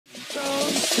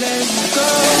Let's go.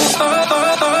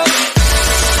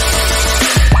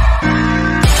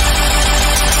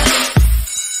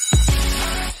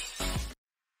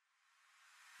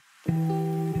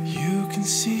 You can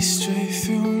see straight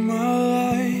through my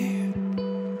life.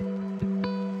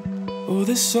 Oh,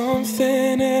 there's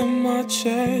something in my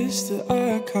chest that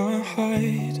I can't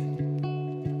hide.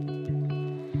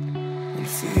 When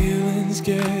feelings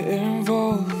get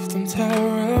involved, I'm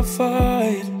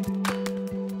terrified.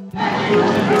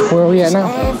 Where are we at now?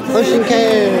 Ocean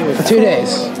Cave. For 2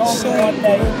 days.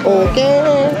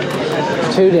 Okay.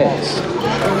 2 days.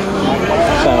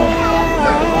 So,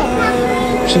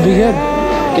 should be good.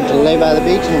 Get to lay by the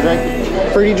beach and drink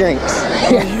fruity drinks.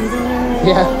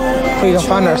 Yeah, we can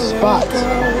find our spots.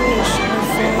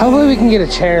 Hopefully we can get a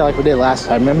chair like we did last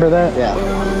time. Remember that? Yeah.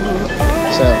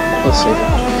 So, let's see.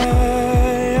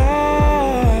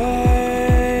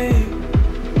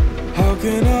 How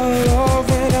can I love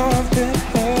when I've been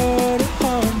hurt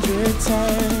 100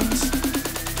 times?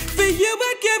 For you,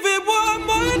 I give it one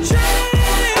more try.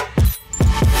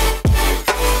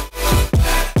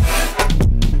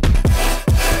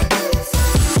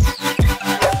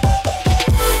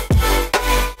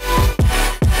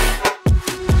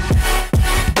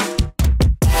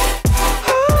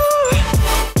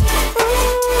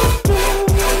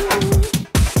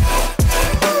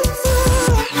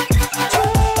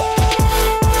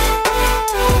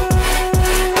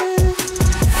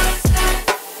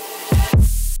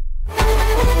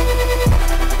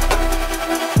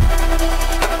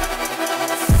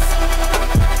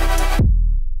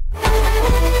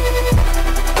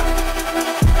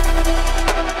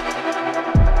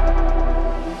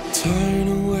 Turn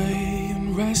away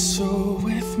and wrestle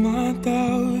with my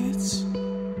doubts.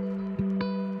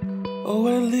 Oh,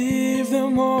 I leave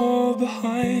them all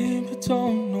behind, but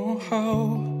don't know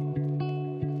how.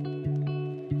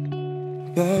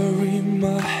 Bury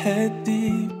my head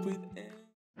deep within.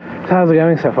 So how's it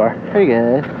going so far? Pretty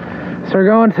good. So we're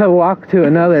going to walk to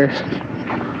another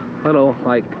little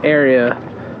like area.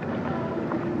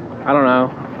 I don't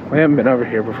know. We haven't been over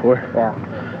here before. Yeah.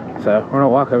 So we're gonna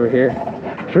walk over here.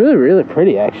 It's really, really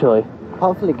pretty actually.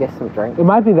 Hopefully get some drink. It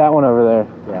might be that one over there.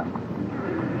 Yeah.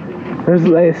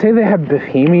 They say they have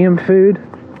bohemian food.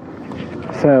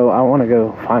 So I want to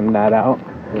go find that out.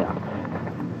 Yeah.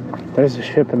 There's a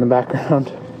ship in the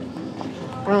background.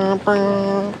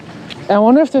 I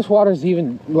wonder if this water's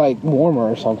even like warmer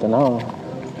or something. I don't know.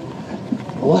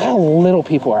 Look how little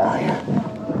people are out here.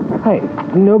 Hey,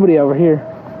 nobody over here.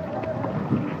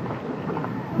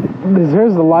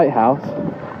 There's the lighthouse.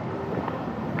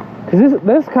 Cause this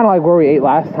is kind of like where we ate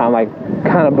last time, like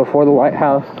kind of before the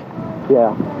lighthouse.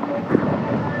 Yeah.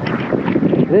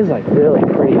 It is like really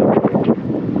pretty over here.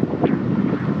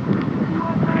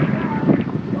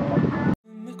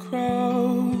 In the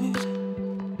crowd,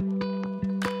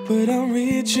 but I'm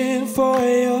reaching for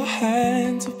your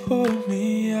hand to pull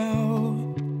me out.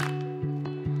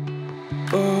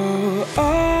 Oh,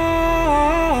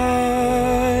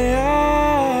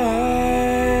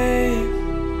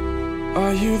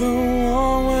 are you the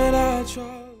one when I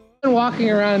try? Been walking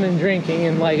around and drinking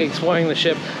and like exploring the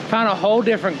ship. Found a whole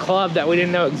different club that we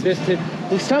didn't know existed.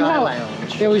 We somehow,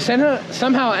 yeah, we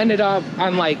somehow ended up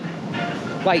on like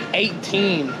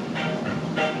 18,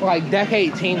 like deck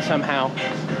 18 somehow.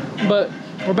 But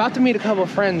we're about to meet a couple of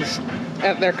friends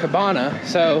at their cabana.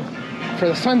 So for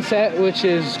the sunset, which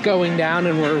is going down,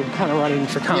 and we're kind of running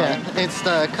for time. Yeah, it's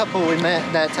the couple we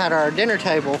met that's at our dinner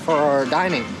table for our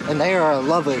dining, and they are a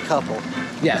lovely couple.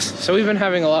 Yes, so we've been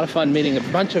having a lot of fun meeting a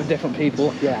bunch of different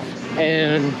people. Yeah.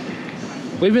 And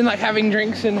we've been like having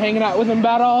drinks and hanging out with them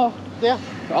about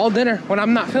all dinner when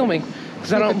I'm not filming,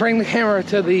 because I don't bring the camera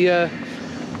to the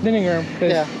dining room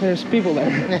because there's people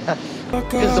there. Yeah.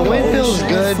 Because the wind feels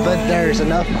good, but there's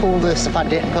enough coolness. If I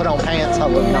didn't put on pants, I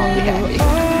would not be happy.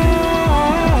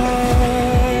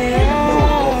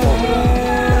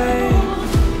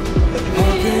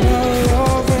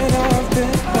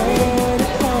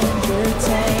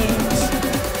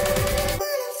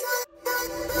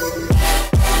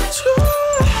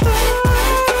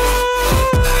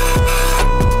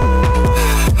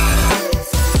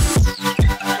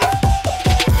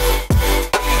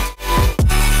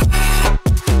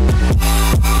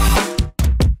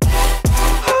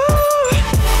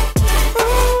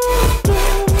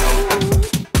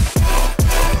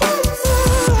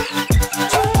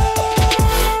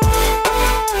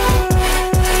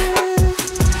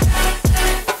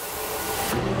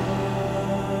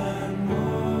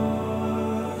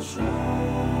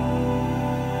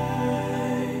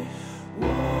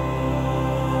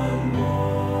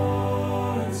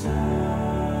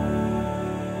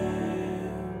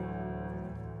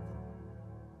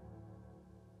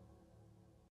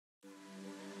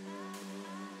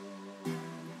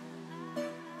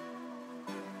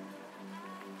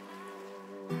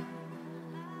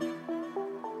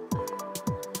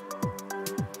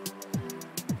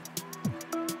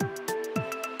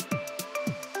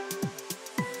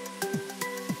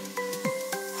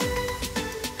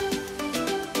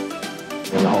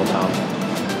 whole time.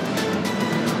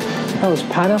 That was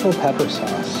pineapple pepper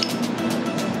sauce.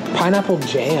 Pineapple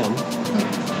jam.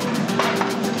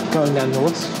 Going down the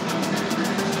list.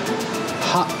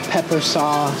 Hot pepper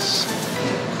sauce.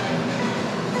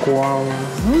 Guava.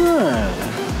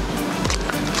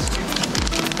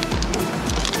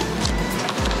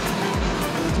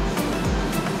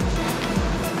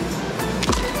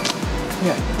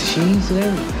 Yeah, cheese and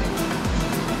everything.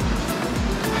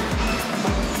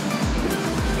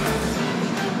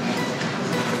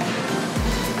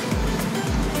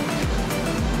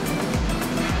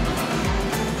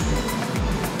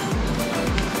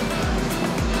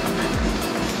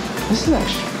 This is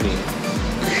actually pretty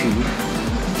cute.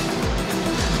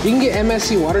 You can get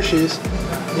MSC water shoes.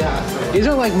 Yeah. These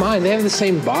are like mine. They have the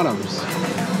same bottoms.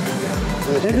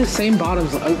 They have the same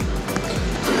bottoms. Oh.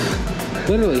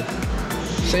 Literally.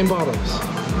 Same bottoms.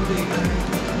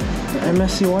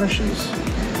 MSC water shoes.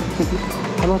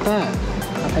 How about that?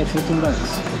 I paid $15.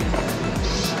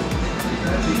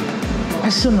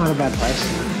 That's still not a bad price.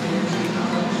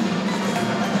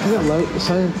 You got low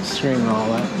sunscreen and all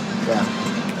that. Yeah.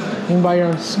 You can buy your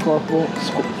own Scorpio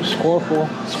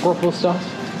stuff.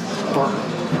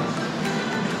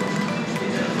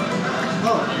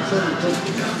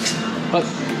 What?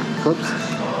 Clips?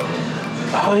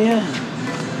 Oh yeah.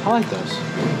 I like those.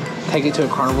 Take it to a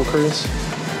carnival cruise.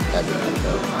 That'd be really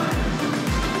dope.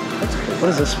 That's cool. What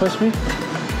is this supposed to be?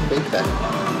 Big thing.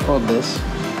 Oh, this.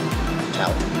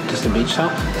 Towel. Just a beach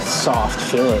towel? It's soft.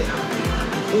 Feel it.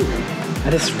 Ooh.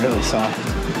 That is really soft.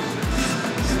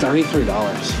 It's $33.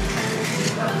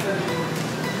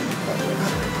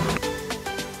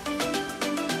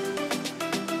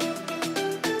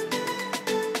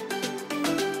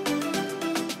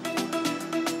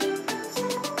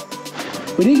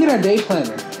 We did get our day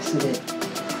planner. Yes, we did.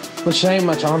 Which ain't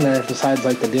much on there besides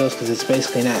like the deals because it's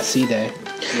basically an at-sea day.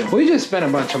 Yeah. We just spent a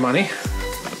bunch of money.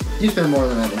 You spend more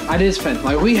than I did. I did spend,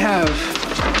 like we got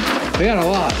a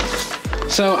lot.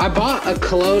 So I bought a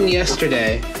cologne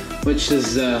yesterday, which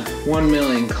is 1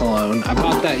 million cologne. I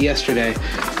bought that yesterday.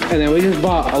 And then we just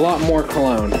bought a lot more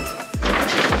cologne.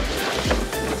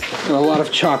 And a lot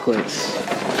of chocolates.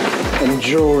 And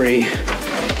jewelry.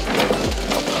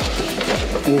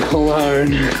 And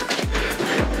cologne.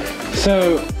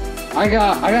 So I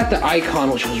got the Icon,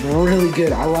 which was really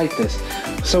good. I like this.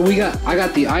 So I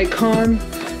got the Icon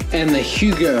and the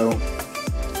Hugo,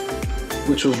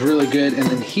 which was really good. And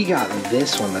then he got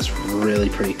this one that's really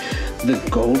pretty.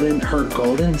 Her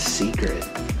Golden Secret.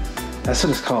 That's what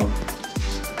it's called.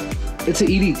 It's an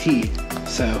EDT.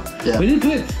 So yeah. We did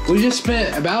good. We just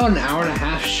spent about an hour and a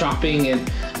half shopping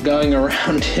and going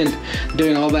around and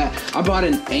doing all that. I bought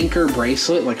an anchor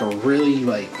bracelet, like a really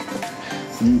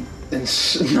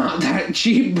it's not that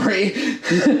cheap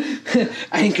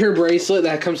anchor bracelet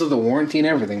that comes with a warranty and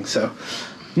everything. So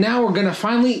now we're gonna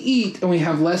finally eat, and we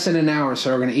have less than an hour,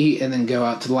 so we're gonna eat and then go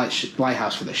out to the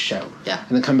Lighthouse for the show. Yeah.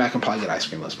 And then come back and probably get ice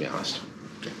cream. Let's be honest.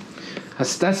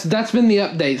 That's been the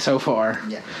update so far.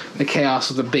 Yeah. The chaos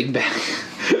with the big bag.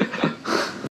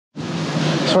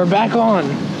 So we're back on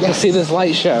to see this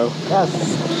light show. Yes.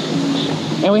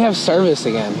 And we have service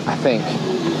again, I think.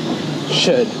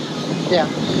 Should. Yeah.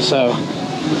 So,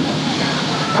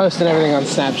 posting everything on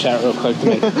Snapchat real quick to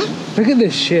make. Look at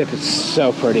this ship. It's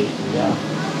so pretty. Yeah.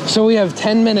 So we have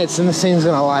 10 minutes and the scene's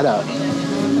gonna light up.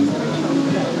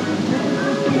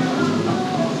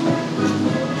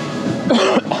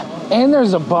 And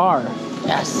there's a bar.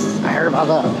 Yes, I heard about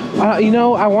that. You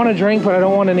know, I want a drink, but I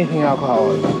don't want anything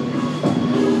alcoholic.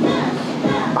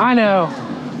 I know.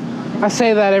 I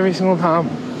say that every single time.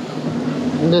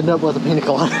 You end up with a pina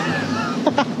colada.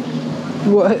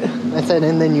 What? I said,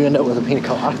 and then you end up with a pina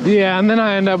colada. Yeah, and then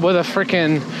I end up with a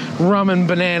freaking rum and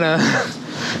banana.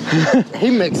 He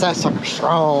makes that sucker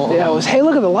strong. Yeah, it was, hey,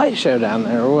 look at the light show down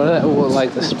there.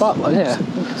 Like the spotlight. Yeah.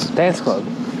 Dance club.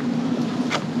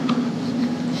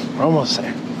 We're almost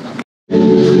there.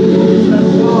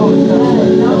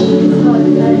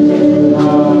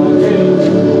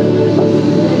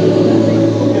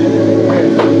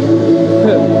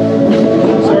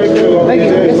 Thank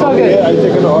you. It's all good. I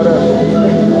take an order.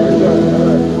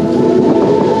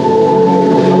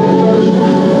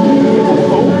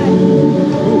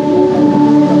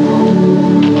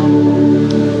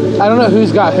 I don't know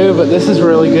who's got who, but this is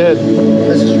really good.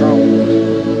 This is strong.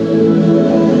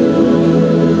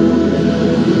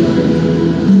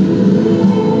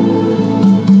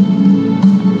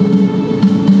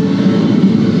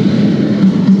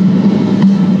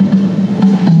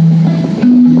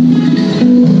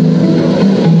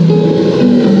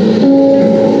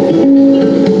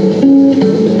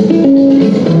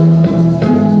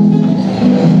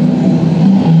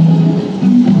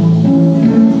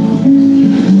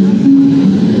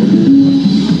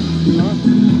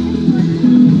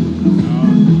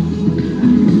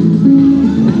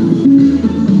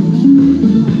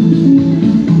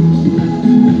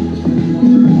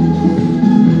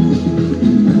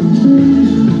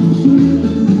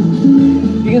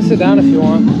 can sit down if you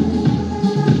want.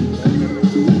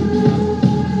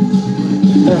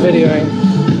 They're videoing.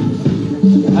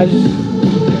 I just...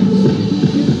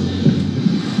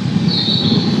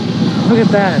 Look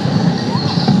at that.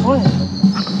 What?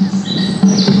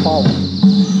 Falling.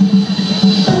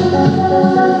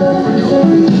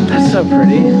 That's so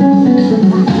pretty.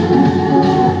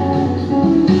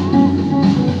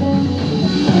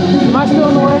 Am I still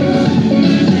in the way?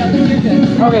 No, you're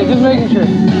good. Okay, just making sure.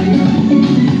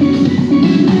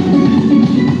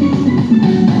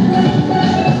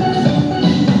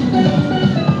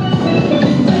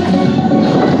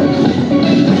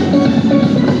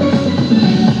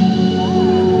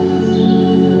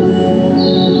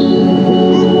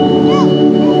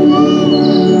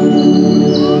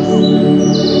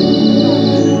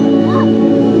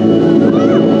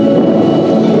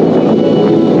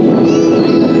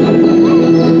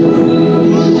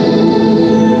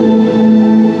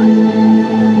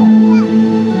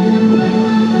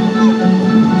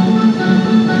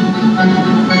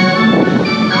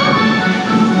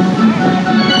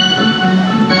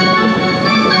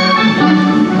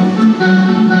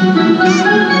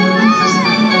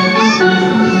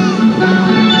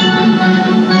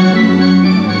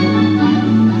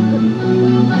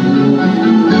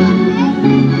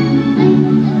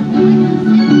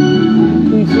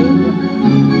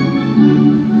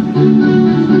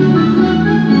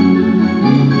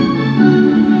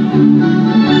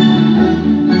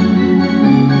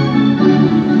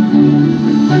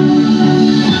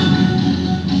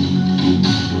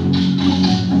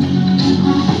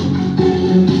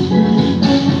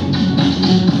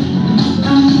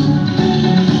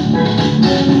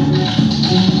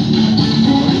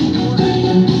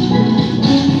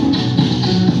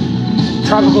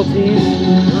 Tropical teas.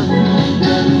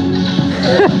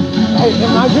 Hey,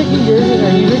 am I drinking yours and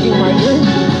are you drinking my drink?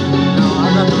 No, I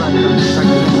got the right drink.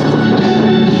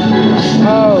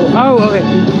 Oh, okay.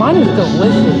 Mine is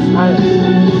delicious.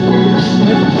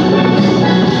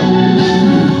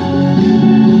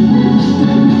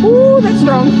 Ooh, that's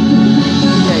strong.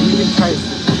 Yeah, you can try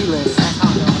tequila.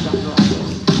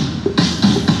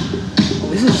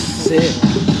 This is sick.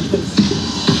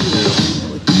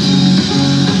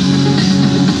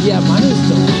 Yeah, mine is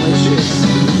delicious.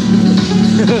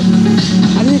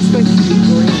 I didn't expect it to be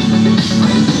green.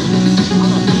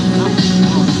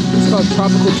 It's called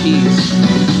tropical teas.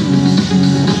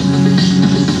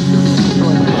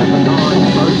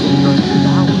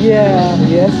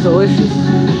 Yeah, it's delicious.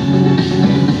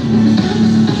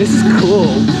 This is cool.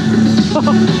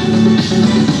 Tropical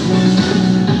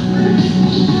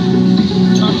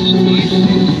teas.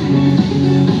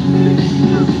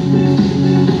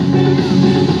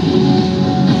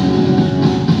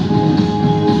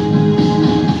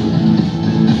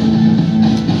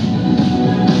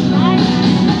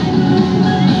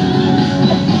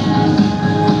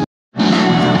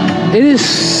 It is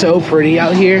so pretty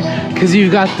out here because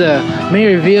you've got the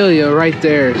Merivilia right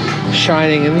there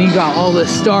shining and then you got all the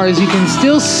stars. You can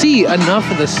still see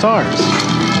enough of the stars.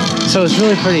 So it's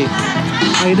really pretty.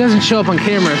 Like, it doesn't show up on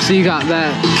camera, so you got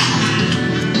that.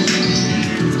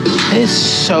 It's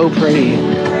so pretty.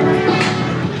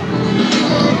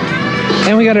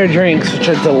 And we got our drinks, which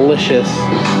are delicious.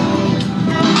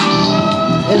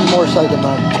 It's more so than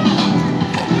mine.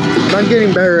 I'm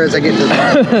getting better as I get to the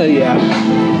top. Yeah.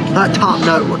 That top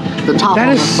note, the top.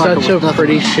 That is such a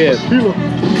pretty ship.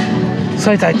 It's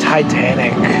like that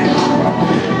Titanic,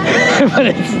 but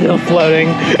it's still floating.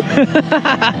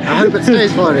 I hope it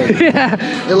stays floating. Yeah,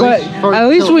 at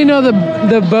least we know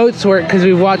the boats work because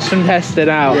we watched them test it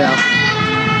out. Yeah.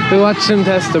 We watched them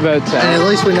test the boats out. And at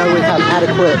least we know we have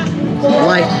adequate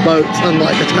lifeboats,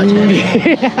 unlike the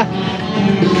Titanic. Yeah.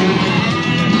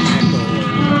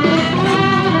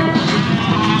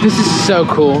 This is so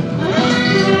cool.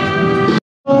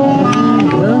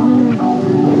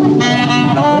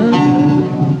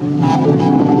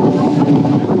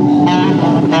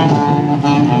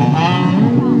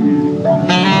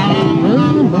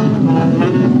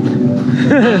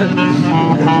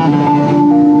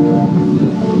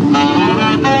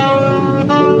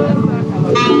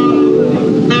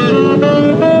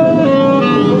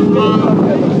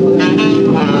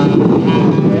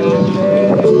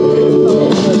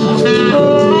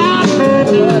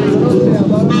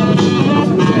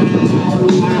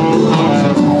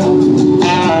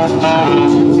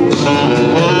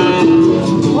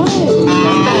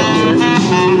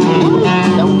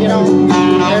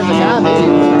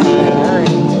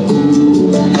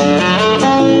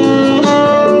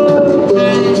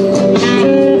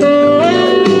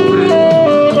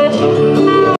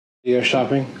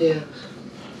 Shopping? Yeah.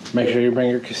 Make sure you bring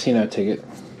your casino ticket.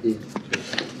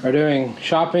 We're doing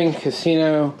shopping,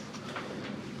 casino,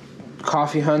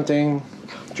 coffee hunting,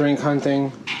 drink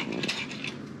hunting.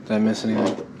 Did I miss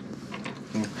anything?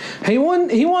 He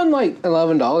won like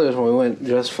 $11 when we went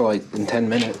just for like in 10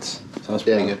 minutes. So that was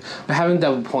pretty good. I haven't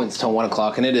double points till 1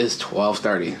 o'clock and it is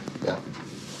 12:30. Yeah.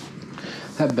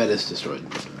 That bed is destroyed.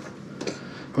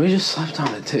 We just slept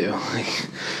on it too. Like,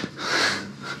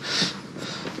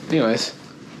 anyways.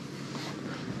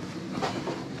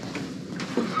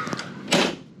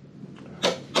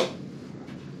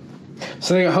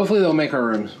 So hopefully they'll make our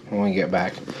rooms when we get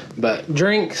back. But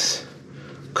drinks,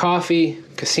 coffee,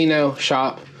 casino,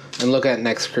 shop, and look at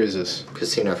next cruises.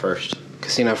 Casino first.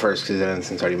 Casino first because it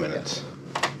ends in 30 minutes.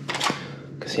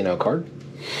 Casino card.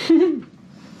 And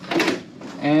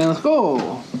let's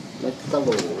go. Let's go.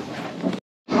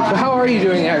 So how are you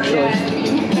doing actually?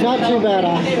 Not too bad.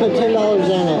 I put $10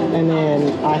 in it, and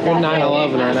then I got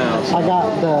 9/11 right now. So. I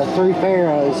got the 3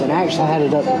 Pharaohs, and actually had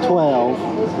it up to 12.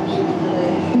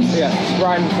 Yeah,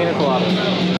 riding pina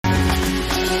colada.